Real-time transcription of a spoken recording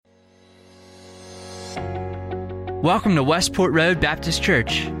Welcome to Westport Road Baptist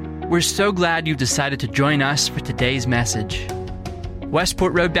Church. We're so glad you've decided to join us for today's message.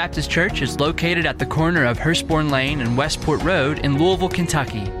 Westport Road Baptist Church is located at the corner of Hurstbourne Lane and Westport Road in Louisville,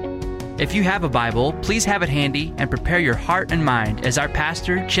 Kentucky. If you have a Bible, please have it handy and prepare your heart and mind as our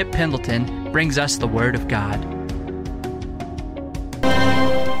pastor, Chip Pendleton, brings us the Word of God.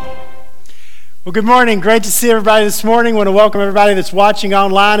 Well, good morning. Great to see everybody this morning. I want to welcome everybody that's watching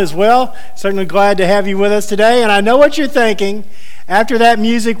online as well. Certainly glad to have you with us today. And I know what you're thinking. After that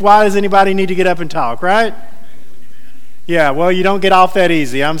music, why does anybody need to get up and talk, right? Yeah, well, you don't get off that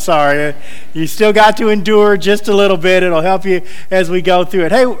easy. I'm sorry. You still got to endure just a little bit. It'll help you as we go through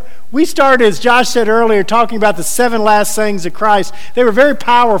it. Hey, we started, as Josh said earlier, talking about the 7 last sayings of Christ. They were very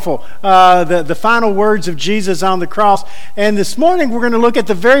powerful, the final words of Jesus on the cross. And this morning, we're going to look at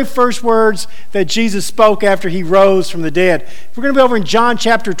the very first words that Jesus spoke after he rose from the dead. We're going to be over in John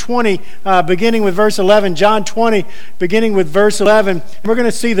chapter 20, beginning with verse 11. John 20, beginning with verse 11. We're going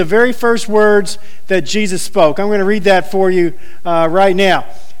to see the very first words that Jesus spoke. I'm going to read that for you right now.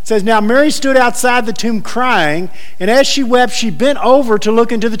 It says, "Now Mary stood outside the tomb crying, and as she wept, she bent over to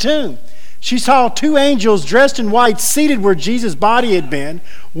look into the tomb. She saw 2 angels dressed in white seated where Jesus' body had been,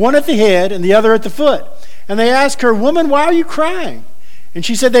 one at the head and the other at the foot. And they asked her, 'Woman, why are you crying?' And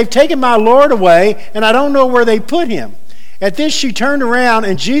she said, 'They've taken my Lord away, and I don't know where they put him.' At this she turned around,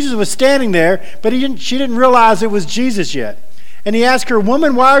 and Jesus was standing there, but she didn't realize it was Jesus yet. And he asked her,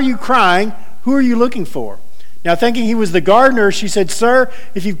 'Woman, why are you crying? Who are you looking for?' Now, thinking he was the gardener, she said, 'Sir,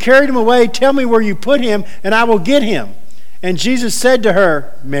 if you've carried him away, tell me where you put him, and I will get him.' And Jesus said to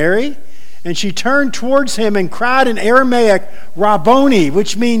her, 'Mary.' And she turned towards him and cried in Aramaic, 'Rabboni,'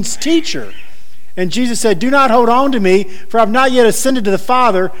 which means teacher. And Jesus said, 'Do not hold on to me, for I have not yet ascended to the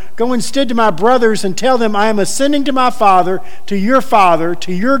Father. Go instead to my brothers and tell them, I am ascending to my Father, to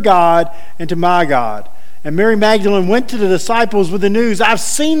your God, and to my God.' And Mary Magdalene went to the disciples with the news, 'I've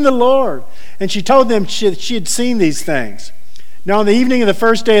seen the Lord.' And she told them she had seen these things. Now on the evening of the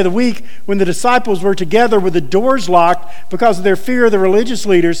first day of the week, when the disciples were together with the doors locked because of their fear of the religious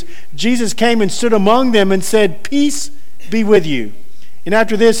leaders, Jesus came and stood among them and said, 'Peace be with you.' And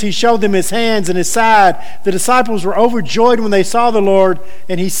after this he showed them his hands and his side. The disciples were overjoyed when they saw the Lord,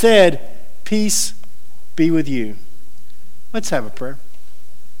 and he said, 'Peace be with you.'" Let's have a prayer.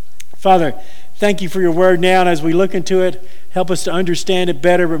 Father, thank you for your word now, and as we look into it, help us to understand it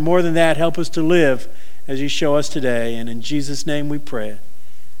better, but more than that, help us to live as you show us today. And in Jesus' name we pray.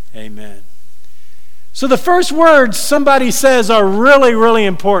 Amen. So the first words somebody says are really, really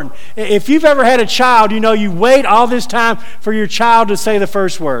important. If you've ever had a child, you know you wait all this time for your child to say the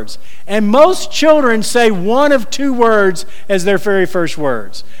first words. And most children say one of 2 words as their very first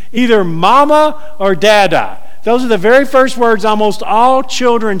words. Either mama or dada. Those are the very first words almost all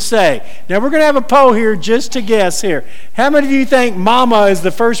children say. Now we're going to have a poll here just to guess here. How many of you think mama is the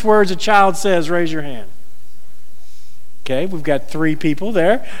first words a child says? Raise your hand. Okay, we've got 3 people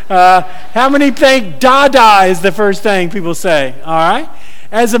there. How many think dada is the first thing people say? All right.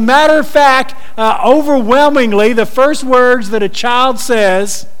 As a matter of fact, overwhelmingly, the first words that a child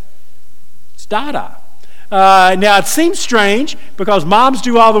says, it's dada. Now, it seems strange because moms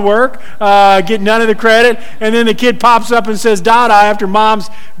do all the work, get none of the credit, and then the kid pops up and says dada after mom's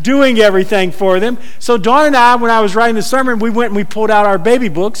doing everything for them. So Dawn and I, when I was writing the sermon, we went and we pulled out our baby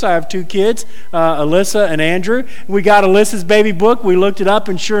books. I have 2 kids, Alyssa and Andrew. We got Alyssa's baby book. We looked it up,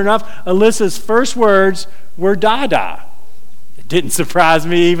 and sure enough, Alyssa's first words were dada. Didn't surprise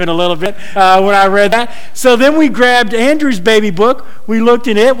me even a little bit when I read that. So then we grabbed Andrew's baby book. We looked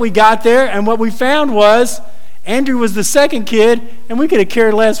in it. We got there. And what we found was Andrew was the second kid, and we could have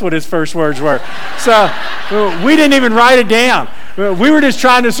cared less what his first words were. So we didn't even write it down. We were just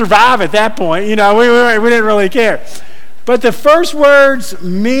trying to survive at that point. You know, we didn't really care. But the first words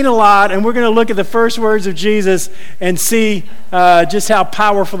mean a lot, and we're going to look at the first words of Jesus and see just how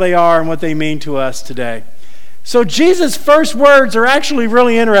powerful they are and what they mean to us today. So Jesus' first words are actually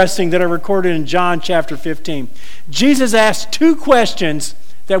really interesting that are recorded in John chapter 15. Jesus asked 2 questions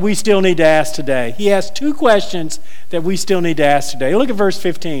that we still need to ask today. He asked 2 questions that we still need to ask today. Look at verse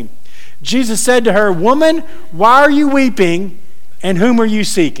 15. Jesus said to her, "Woman, why are you weeping, and whom are you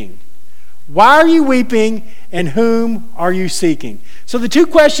seeking?" Why are you weeping, and whom are you seeking? So the 2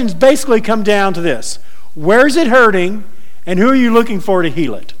 questions basically come down to this. Where is it hurting, and who are you looking for to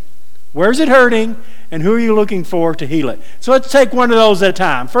heal it? Where is it hurting, and who are you looking for to heal it? So let's take one of those at a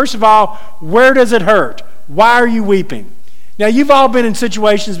time. First of all, where does it hurt? Why are you weeping? Now, you've all been in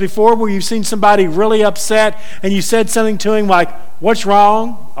situations before where you've seen somebody really upset and you said something to him like, "What's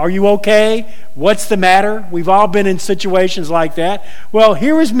wrong? Are you okay? What's the matter?" We've all been in situations like that. Well,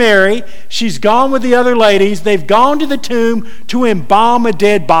 here is Mary. She's gone with the other ladies. They've gone to the tomb to embalm a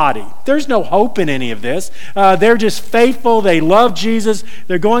dead body. There's no hope in any of this. They're just faithful. They love Jesus.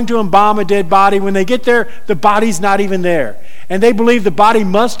 They're going to embalm a dead body. When they get there, the body's not even there. And they believe the body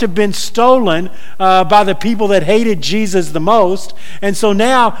must have been stolen by the people that hated Jesus the most. And so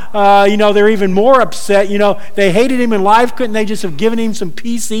now, they're even more upset. They hated him in life. Couldn't they just have given him some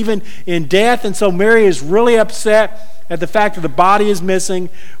peace even in death? And so Mary is really upset at the fact that the body is missing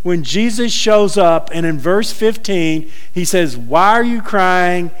when Jesus shows up. And in verse 15, he says, "Why are you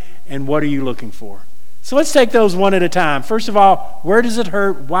crying and what are you looking for?" So let's take those one at a time. First of all, where does it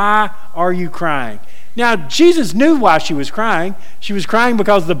hurt? Why are you crying? Now, Jesus knew why she was crying. She was crying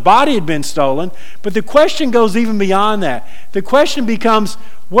because the body had been stolen. But the question goes even beyond that. The question becomes,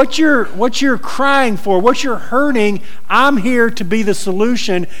 what you're crying for, what you're hurting, I'm here to be the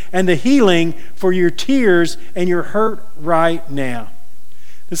solution and the healing for your tears and your hurt right now.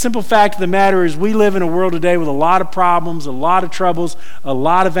 The simple fact of the matter is we live in a world today with a lot of problems, a lot of troubles, a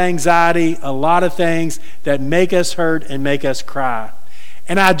lot of anxiety, a lot of things that make us hurt and make us cry.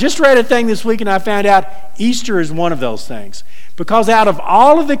 And I just read a thing this week and I found out Easter is one of those things. Because out of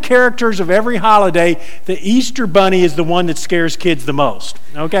all of the characters of every holiday, the Easter bunny is the one that scares kids the most.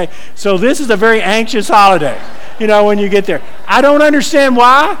 Okay? So this is a very anxious holiday, when you get there. I don't understand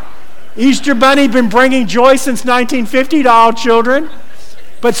why. Easter bunny been bringing joy since 1950 to all children.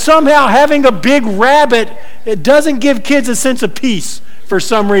 But somehow having a big rabbit, it doesn't give kids a sense of peace for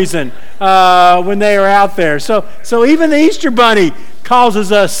some reason when they are out there. So even the Easter bunny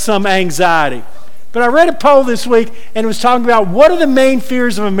causes us some anxiety. But I read a poll this week and it was talking about what are the main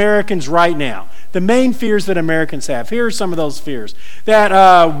fears of Americans right now. The main fears that Americans have. Here are some of those fears. That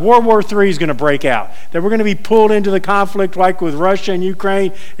World War III is going to break out. That we're going to be pulled into the conflict like with Russia and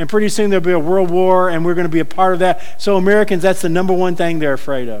Ukraine. And pretty soon there'll be a world war and we're going to be a part of that. So Americans, that's the number one thing they're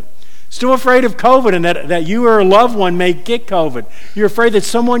afraid of. Still afraid of COVID and that you or a loved one may get COVID. You're afraid that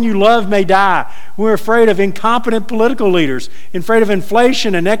someone you love may die. We're afraid of incompetent political leaders. Afraid of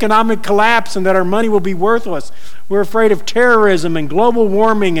inflation and economic collapse and that our money will be worthless. We're afraid of terrorism and global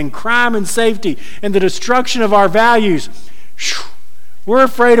warming and crime and safety and the destruction of our values. We're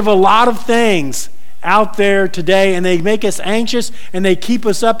afraid of a lot of things out there today and they make us anxious and they keep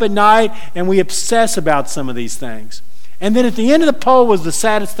us up at night and we obsess about some of these things. And then at the end of the poll was the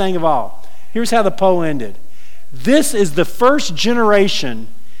saddest thing of all. Here's how the poll ended. This is the first generation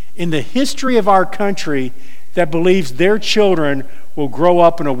in the history of our country that believes their children will grow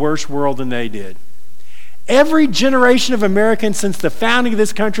up in a worse world than they did. Every generation of Americans since the founding of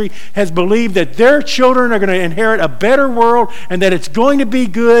this country has believed that their children are going to inherit a better world and that it's going to be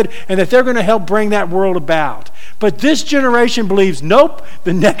good and that they're going to help bring that world about. But this generation believes, nope,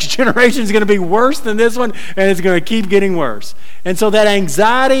 the next generation is going to be worse than this one and it's going to keep getting worse. And so that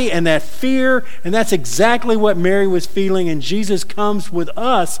anxiety and that fear, and that's exactly what Mary was feeling, and Jesus comes with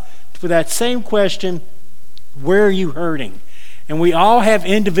us for that same question, where are you hurting? And we all have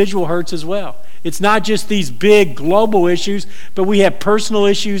individual hurts as well. It's not just these big global issues, but we have personal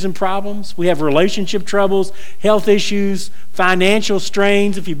issues and problems. We have relationship troubles, health issues, financial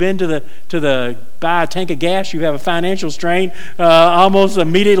strains. If you've been to buy a tank of gas, you have a financial strain almost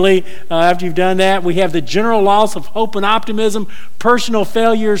immediately after you've done that. We have the general loss of hope and optimism, personal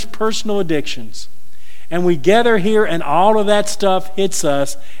failures, personal addictions. And we gather here and all of that stuff hits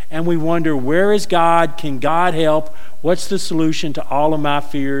us and we wonder, where is God? Can God help? What's the solution to all of my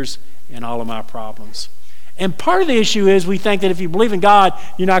fears and all of my problems? And part of the issue is we think that if you believe in God,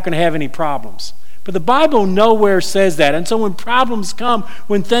 you're not going to have any problems. But the Bible nowhere says that. And so when problems come,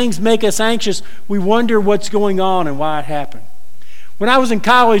 when things make us anxious, we wonder what's going on and why it happened. When I was in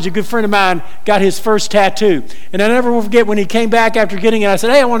college, a good friend of mine got his first tattoo. And I never will forget when he came back after getting it, I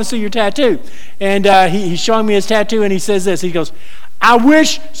said, "Hey, I want to see your tattoo." And he's showing me his tattoo and he says this. He goes, "I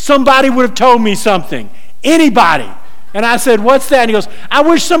wish somebody would have told me something. Anybody." And I said, "What's that?" And he goes, "I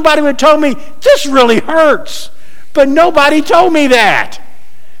wish somebody would have told me this really hurts, but nobody told me that."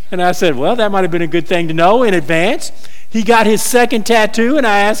 And I said, "Well, that might have been a good thing to know in advance." He got his second tattoo, and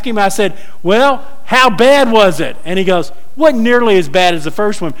I asked him, I said, "Well, how bad was it?" And he goes, "Wasn't nearly as bad as the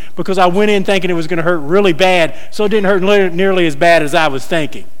first one because I went in thinking it was going to hurt really bad, so it didn't hurt nearly as bad as I was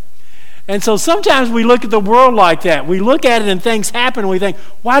thinking." And so sometimes we look at the world like that. We look at it and things happen, and we think,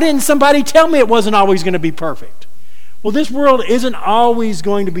 why didn't somebody tell me it wasn't always going to be perfect? Well, this world isn't always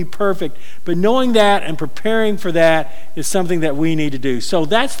going to be perfect, but knowing that and preparing for that is something that we need to do. So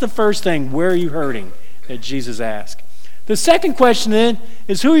that's the first thing, where are you hurting, that Jesus asked. The second question then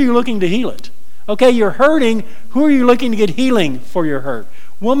is, who are you looking to heal it? Okay, you're hurting. Who are you looking to get healing for your hurt?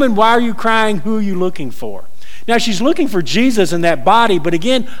 Woman, why are you crying? Who are you looking for? Now, she's looking for Jesus in that body, but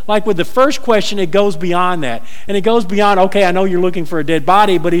again, like with the first question, it goes beyond that. And it goes beyond, okay, I know you're looking for a dead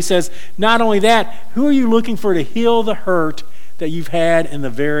body, but he says, not only that, who are you looking for to heal the hurt that you've had in the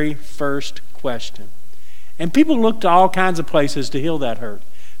very first question? And people look to all kinds of places to heal that hurt.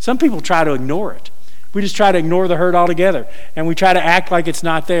 Some people try to ignore it. We just try to ignore the hurt altogether, and we try to act like it's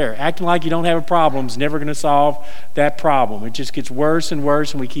not there. Acting like you don't have a problem is never going to solve that problem. It just gets worse and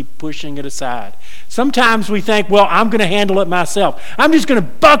worse, and we keep pushing it aside. Sometimes we think, well, I'm going to handle it myself. I'm just going to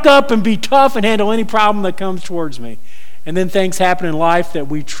buck up and be tough and handle any problem that comes towards me. And then things happen in life that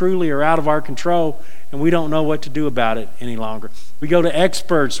we truly are out of our control, and we don't know what to do about it any longer. We go to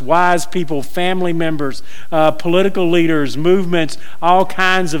experts, wise people, family members, political leaders, movements, all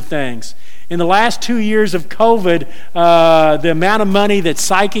kinds of things. In the last 2 years of COVID, the amount of money that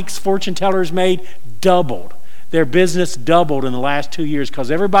psychics, fortune tellers made doubled. Their business doubled in the last 2 years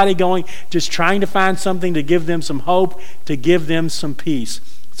because everybody going, just trying to find something to give them some hope, to give them some peace.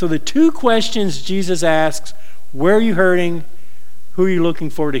 So the two questions Jesus asks, where are you hurting? Who are you looking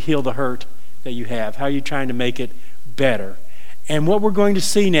for to heal the hurt that you have? How are you trying to make it better? And what we're going to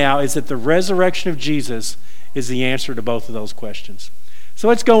see now is that the resurrection of Jesus is the answer to both of those questions. So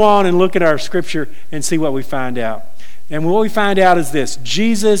let's go on and look at our scripture and see what we find out. And what we find out is this: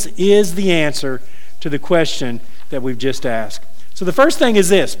 Jesus is the answer to the question that we've just asked. So the first thing is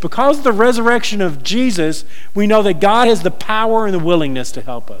this: because of the resurrection of Jesus, we know that God has the power and the willingness to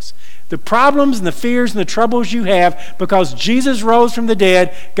help us. The problems and the fears and the troubles you have, because Jesus rose from the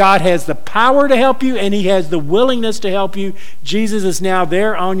dead, God has the power to help you and he has the willingness to help you. Jesus is now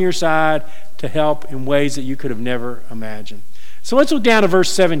there on your side to help in ways that you could have never imagined. So let's look down to verse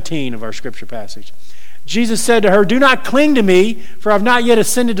 17 of our scripture passage. Jesus said to her, "Do not cling to me, for I have not yet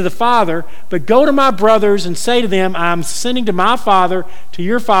ascended to the Father, but go to my brothers and say to them, I am ascending to my Father, to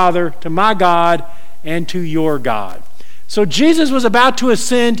your Father, to my God, and to your God." So Jesus was about to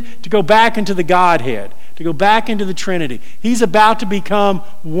ascend to go back into the Godhead, to go back into the Trinity. He's about to become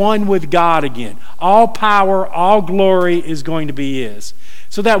one with God again. All power, all glory is going to be his.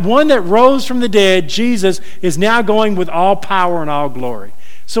 So that one that rose from the dead, Jesus, is now going with all power and all glory.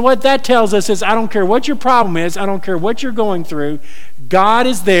 So what that tells us is, I don't care what your problem is, I don't care what you're going through, God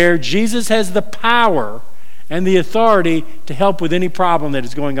is there. Jesus has the power and the authority to help with any problem that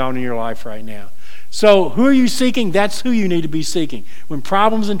is going on in your life right now. So who are you seeking? That's who you need to be seeking. When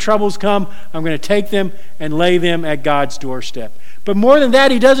problems and troubles come, I'm going to take them and lay them at God's doorstep. But more than that,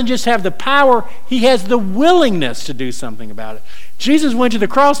 he doesn't just have the power, he has the willingness to do something about it. Jesus went to the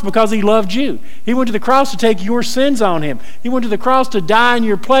cross because he loved you. He went to the cross to take your sins on him. He went to the cross to die in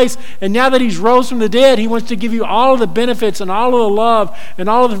your place. And now that he's rose from the dead, he wants to give you all of the benefits and all of the love and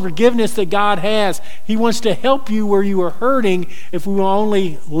all of the forgiveness that God has. He wants to help you where you are hurting if we will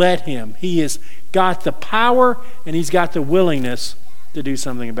only let him. He has got the power and he's got the willingness to do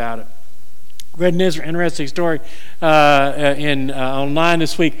something about it. Read an interesting story online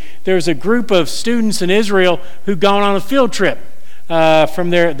this week. There's a group of students in Israel who'd gone on a field trip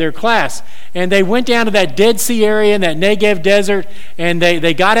from their class. And they went down to that Dead Sea area in that Negev desert, and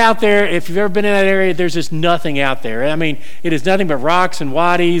they got out there. If you've ever been in that area, there's just nothing out there. I mean, it is nothing but rocks and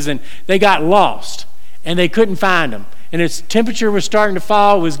wadis, and they got lost, and they couldn't find them. And its temperature was starting to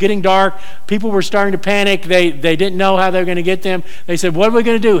fall. It was getting dark. People were starting to panic. They didn't know how they were going to get them. They said, what are we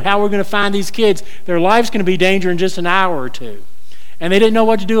going to do? How are we going to find these kids? Their life's going to be in danger in just an hour or two. And they didn't know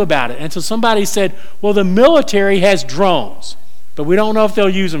what to do about it. And so somebody said, well, the military has drones, but we don't know if they'll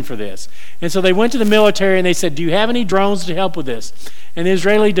use them for this. And so they went to the military and they said, do you have any drones to help with this? And the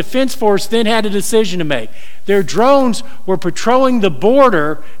Israeli Defense Force then had a decision to make. Their drones were patrolling the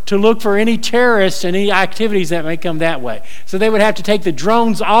border to look for any terrorists and any activities that may come that way. So they would have to take the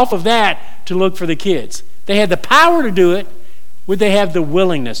drones off of that to look for the kids. They had the power to do it. Would they have the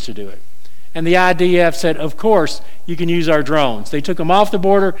willingness to do it? And the IDF said, of course, you can use our drones. They took them off the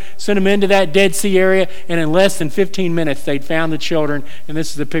border, sent them into that Dead Sea area, and in less than 15 minutes, they'd found the children. And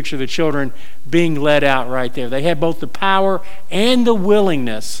this is a picture of the children being led out right there. They had both the power and the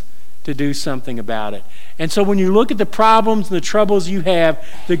willingness to do something about it. And so when you look at the problems and the troubles you have,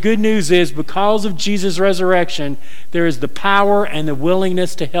 the good news is, because of Jesus' resurrection, there is the power and the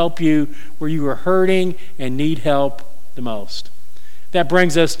willingness to help you where you are hurting and need help the most. That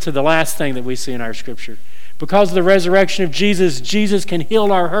brings us to the last thing that we see in our scripture. Because of the resurrection of Jesus, Jesus can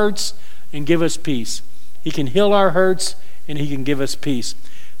heal our hurts and give us peace. He can heal our hurts and he can give us peace.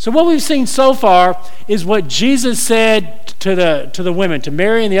 So what we've seen so far is what Jesus said to the women, to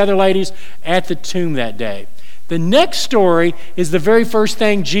Mary and the other ladies at the tomb that day. The next story is the very first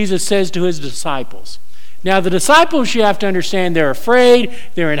thing Jesus says to his disciples. Now, the disciples, you have to understand, they're afraid,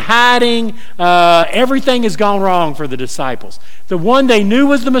 they're in hiding, everything has gone wrong for the disciples. The one they knew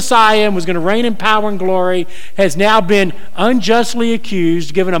was the Messiah and was going to reign in power and glory has now been unjustly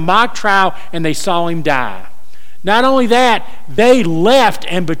accused, given a mock trial, and they saw him die. Not only that, they left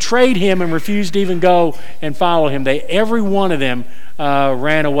and betrayed him and refused to even go and follow him. Every one of them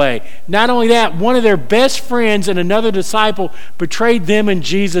ran away. Not only that, one of their best friends and another disciple betrayed them and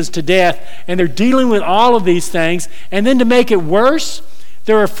Jesus to death, and they're dealing with all of these things. And then to make it worse,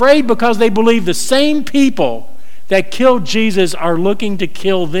 they're afraid because they believe the same people that killed Jesus are looking to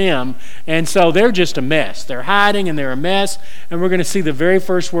kill them, and so they're just a mess. They're hiding and they're a mess, and we're going to see the very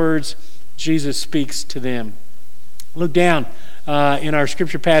first words Jesus speaks to them. Look down in our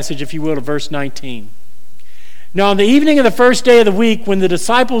scripture passage, if you will, to verse 19. Now, on the evening of the first day of the week, when the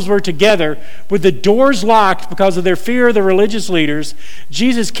disciples were together with the doors locked because of their fear of the religious leaders,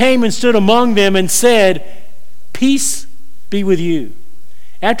 Jesus came and stood among them and said, "Peace be with you."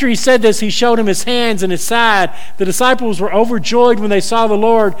 After he said this, he showed him his hands and his side. The disciples were overjoyed when they saw the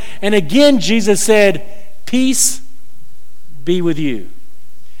Lord. And again, Jesus said, "Peace be with you."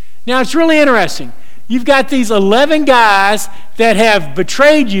 Now, it's really interesting. You've got these 11 guys that have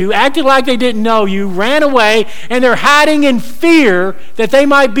betrayed you, acted like they didn't know you, ran away, and they're hiding in fear that they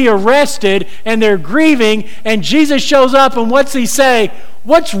might be arrested, and they're grieving, and Jesus shows up, and what's he say?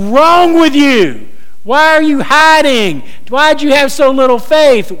 "What's wrong with you? Why are you hiding? Why did you have so little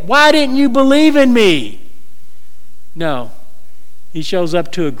faith? Why didn't you believe in me?" No. He shows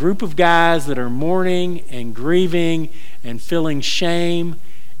up to a group of guys that are mourning and grieving and feeling shame,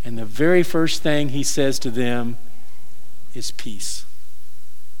 and the very first thing he says to them is peace.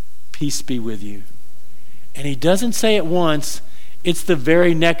 Peace be with you. And he doesn't say it once. It's the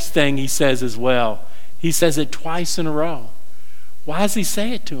very next thing he says as well. He says it twice in a row. Why does he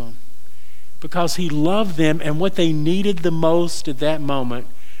say it to them? Because he loved them, and what they needed the most at that moment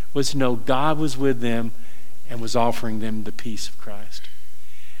was to know God was with them and was offering them the peace of Christ.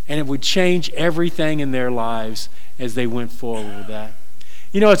 And it would change everything in their lives as they went forward with that.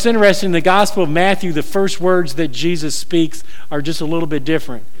 You know, it's interesting, in the Gospel of Matthew, the first words that Jesus speaks are just a little bit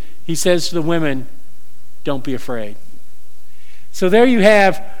different. He says to the women, "Don't be afraid." So there you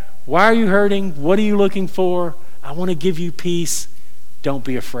have, why are you hurting? What are you looking for? I want to give you peace. Don't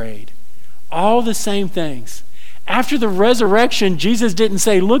be afraid. All the same things. After the resurrection, Jesus didn't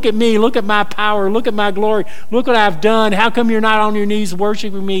say, "Look at me, look at my power, look at my glory, look what I've done. How come you're not on your knees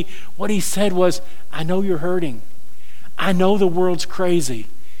worshiping me?" What he said was, "I know you're hurting. I know the world's crazy.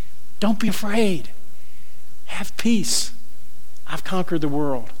 Don't be afraid. Have peace. I've conquered the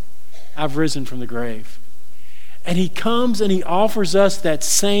world. I've risen from the grave." And he comes and he offers us that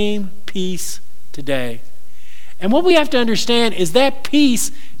same peace today. And what we have to understand is that peace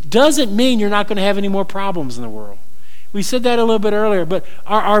doesn't mean you're not going to have any more problems in the world. We said that a little bit earlier, but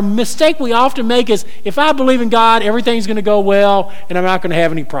our mistake we often make is, if I believe in God, everything's going to go well and I'm not going to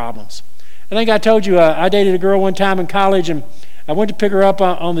have any problems. I think I told you I dated a girl one time in college, and I went to pick her up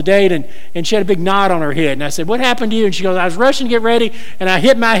on the date, and she had a big knot on her head. And I said, "What happened to you?" And she goes, "I was rushing to get ready, and I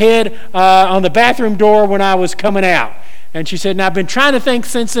hit my head on the bathroom door when I was coming out." And she said, "And I've been trying to think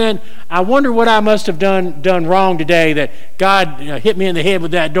since then, I wonder what I must have done wrong today that God hit me in the head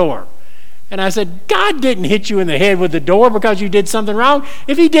with that door." And I said, "God didn't hit you in the head with the door because you did something wrong.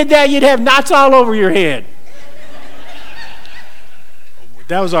 If he did that, you'd have knots all over your head."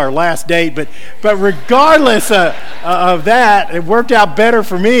 That was our last date, but regardless of that, it worked out better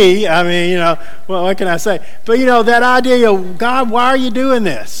for me. I mean, well, what can I say? But, that idea of, God, why are you doing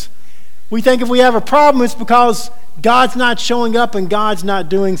this? We think if we have a problem, it's because God's not showing up and God's not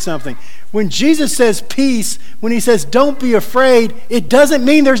doing something. When Jesus says peace, when he says don't be afraid, it doesn't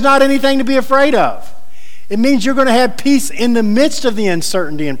mean there's not anything to be afraid of. It means you're going to have peace in the midst of the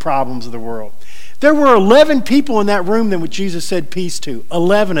uncertainty and problems of the world. There were 11 people in that room that Jesus said peace to.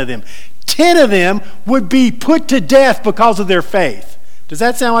 11 of them. 10 of them would be put to death because of their faith. Does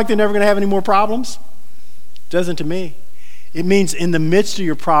that sound like they're never going to have any more problems? It doesn't to me. It means in the midst of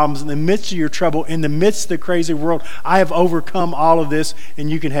your problems, in the midst of your trouble, in the midst of the crazy world, I have overcome all of this and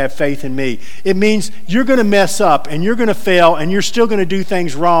you can have faith in me. It means you're going to mess up and you're going to fail and you're still going to do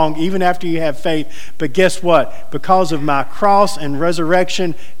things wrong even after you have faith. But guess what? Because of my cross and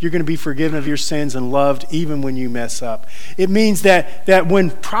resurrection, you're going to be forgiven of your sins and loved even when you mess up. It means that when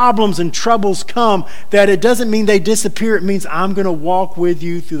problems and troubles come, that it doesn't mean they disappear. It means I'm going to walk with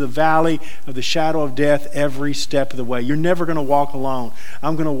you through the valley of the shadow of death every step of the way. You're never never going to walk alone.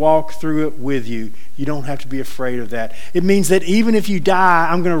 I'm going to walk through it with you. You don't have to be afraid of that. It means that even if you die,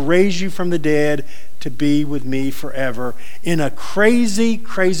 I'm going to raise you from the dead to be with me forever. In a crazy,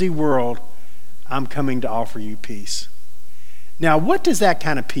 crazy world, I'm coming to offer you peace. Now, what does that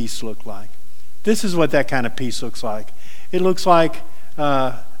kind of peace look like? This is what that kind of peace looks like. It looks like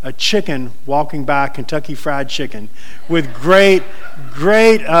a chicken walking by Kentucky Fried Chicken with great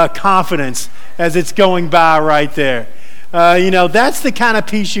confidence as it's going by right there. That's the kind of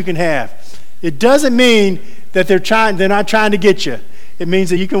peace you can have. It doesn't mean that they're not trying to get you. It means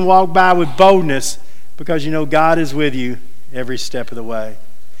that you can walk by with boldness because you know God is with you every step of the way.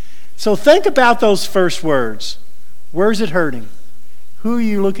 So think about those first words. Where's it hurting? Who are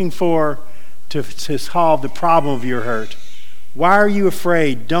you looking for to solve the problem of your hurt? Why are you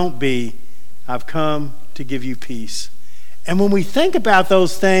afraid? Don't be. I've come to give you peace. And when we think about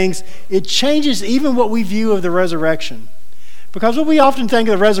those things, it changes even what we view of the resurrection. Because what we often think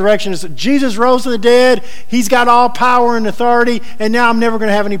of the resurrection is that Jesus rose from the dead, he's got all power and authority, and now I'm never going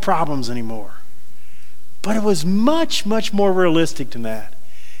to have any problems anymore. But it was much, much more realistic than that.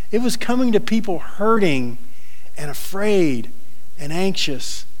 It was coming to people hurting and afraid and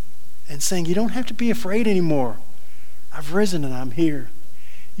anxious and saying, you don't have to be afraid anymore. I've risen and I'm here.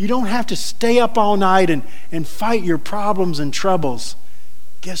 You don't have to stay up all night and fight your problems and troubles.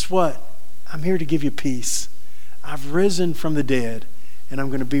 Guess what? I'm here to give you peace. I've risen from the dead, and I'm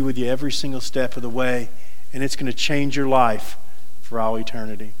going to be with you every single step of the way, and it's going to change your life for all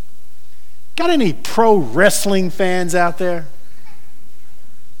eternity. Got any pro wrestling fans out there?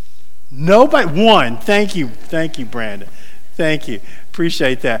 Nobody? One. Thank you, Brandon. Thank you.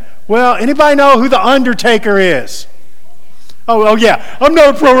 Appreciate that. Well, anybody know who The Undertaker is? Oh yeah. I'm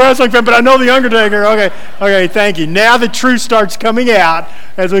not a pro wrestling fan, but I know The Undertaker. Okay, thank you. Now the truth starts coming out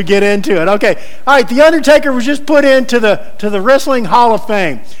as we get into it. Okay. All right, The Undertaker was just put into the Wrestling Hall of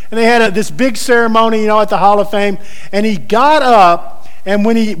Fame. And they had this big ceremony, at the Hall of Fame. And he got up, and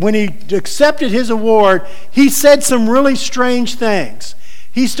when he accepted his award, he said some really strange things.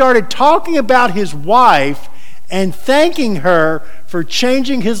 He started talking about his wife and thanking her for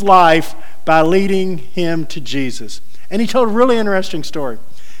changing his life by leading him to Jesus. And he told a really interesting story.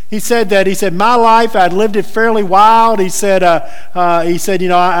 He said, my life, I'd lived it fairly wild. He said,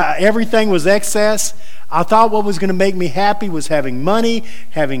 everything was excess. I thought what was going to make me happy was having money,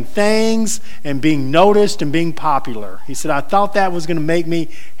 having things, and being noticed and being popular. He said, I thought that was going to make me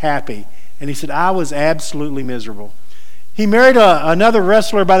happy. And he said, I was absolutely miserable. He married another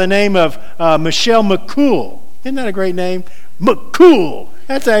wrestler by the name of Michelle McCool. Isn't that a great name? McCool.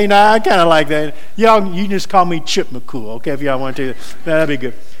 That's how, I kind of like that. Y'all, you just call me Chip McCool, okay, if y'all want to. That'd be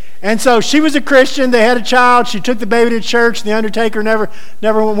good. And so she was a Christian. They had a child. She took the baby to church. The Undertaker never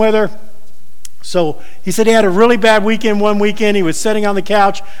went with her. So he said he had a really bad weekend one weekend. He was sitting on the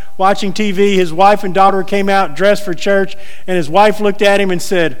couch watching TV. His wife and daughter came out dressed for church, and his wife looked at him and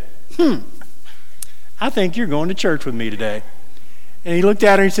said, I think you're going to church with me today. And he looked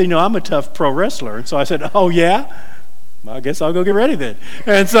at her and said, I'm a tough pro wrestler. And so I said, oh, yeah? Well, I guess I'll go get ready then.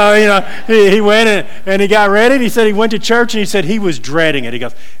 And so, he went and he got ready. And he said he went to church and he said he was dreading it. He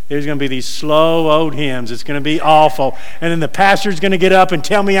goes, there's going to be these slow old hymns. It's going to be awful. And then the pastor's going to get up and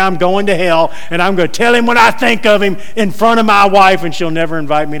tell me I'm going to hell. And I'm going to tell him what I think of him in front of my wife, and she'll never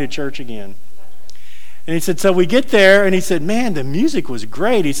invite me to church again. And he said, so we get there, and he said, man, the music was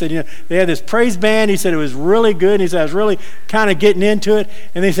great. He said, they had this praise band. He said it was really good. And he said, I was really kind of getting into it.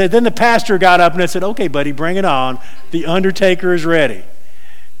 And they said, then the pastor got up and I said, okay, buddy, bring it on. The Undertaker is ready.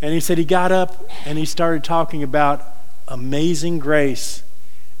 And he said he got up and he started talking about amazing grace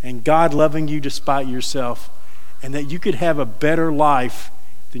and God loving you despite yourself, and that you could have a better life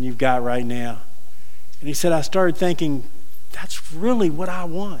than you've got right now. And he said, I started thinking, that's really what I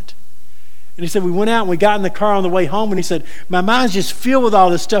want. And he said, we went out and we got in the car on the way home, and he said, my mind's just filled with all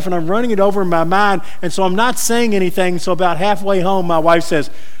this stuff and I'm running it over in my mind, and so I'm not saying anything. So about halfway home, my wife says,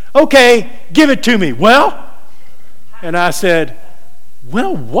 okay, give it to me. Well? And I said,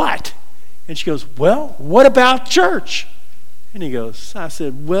 well, what? And she goes, well, what about church? And I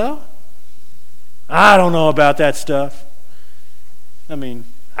said, well, I don't know about that stuff.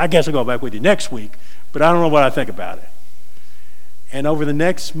 I guess I'll go back with you next week, but I don't know what I think about it. And over the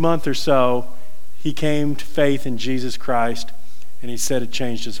next month or so, he came to faith in Jesus Christ, and he said it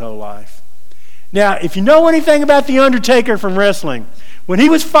changed his whole life. Now, if you know anything about The Undertaker from wrestling, when he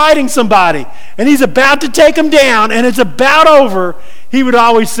was fighting somebody and he's about to take him down and it's about over, he would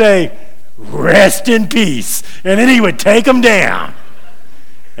always say, rest in peace. And then he would take them down,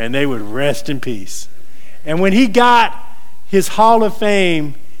 and they would rest in peace. And when he got his Hall of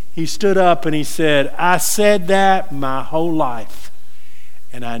Fame, he stood up and he said, I said that my whole life,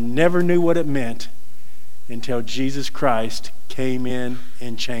 and I never knew what it meant until Jesus Christ came in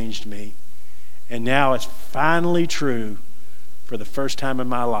and changed me. And now it's finally true. For the first time in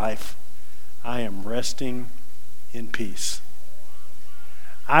my life, I am resting in peace.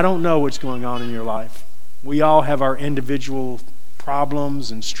 I don't know what's going on in your life. We all have our individual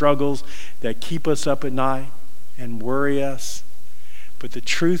problems and struggles that keep us up at night and worry us. But the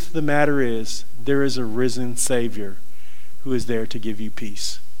truth of the matter is, there is a risen Savior who is there to give you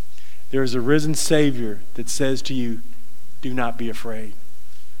peace. There is a risen Savior that says to you, do not be afraid.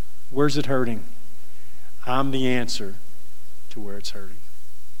 Where's it hurting? I'm the answer to where it's hurting.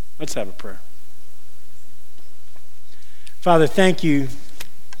 Let's have a prayer. Father, thank you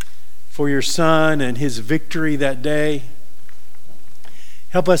for your Son and his victory that day.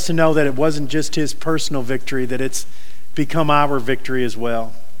 Help us to know that it wasn't just his personal victory, that it's become our victory as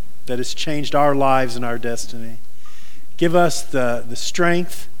well, that it's changed our lives and our destiny. Give us the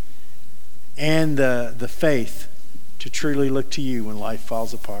strength and the faith to truly look to you when life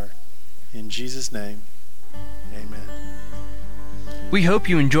falls apart. In Jesus' name, amen. We hope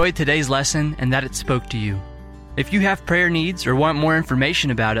you enjoyed today's lesson and that it spoke to you. If you have prayer needs or want more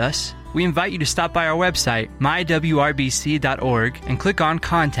information about us, we invite you to stop by our website, mywrbc.org, and click on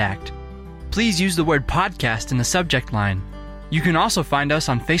Contact. Please use the word podcast in the subject line. You can also find us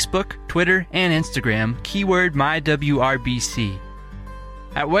on Facebook, Twitter, and Instagram, keyword MyWRBC.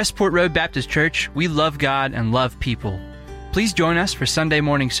 At Westport Road Baptist Church, we love God and love people. Please join us for Sunday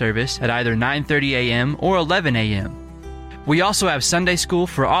morning service at either 9:30 a.m. or 11 a.m. We also have Sunday school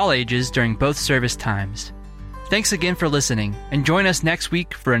for all ages during both service times. Thanks again for listening, and join us next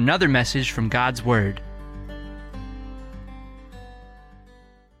week for another message from God's Word.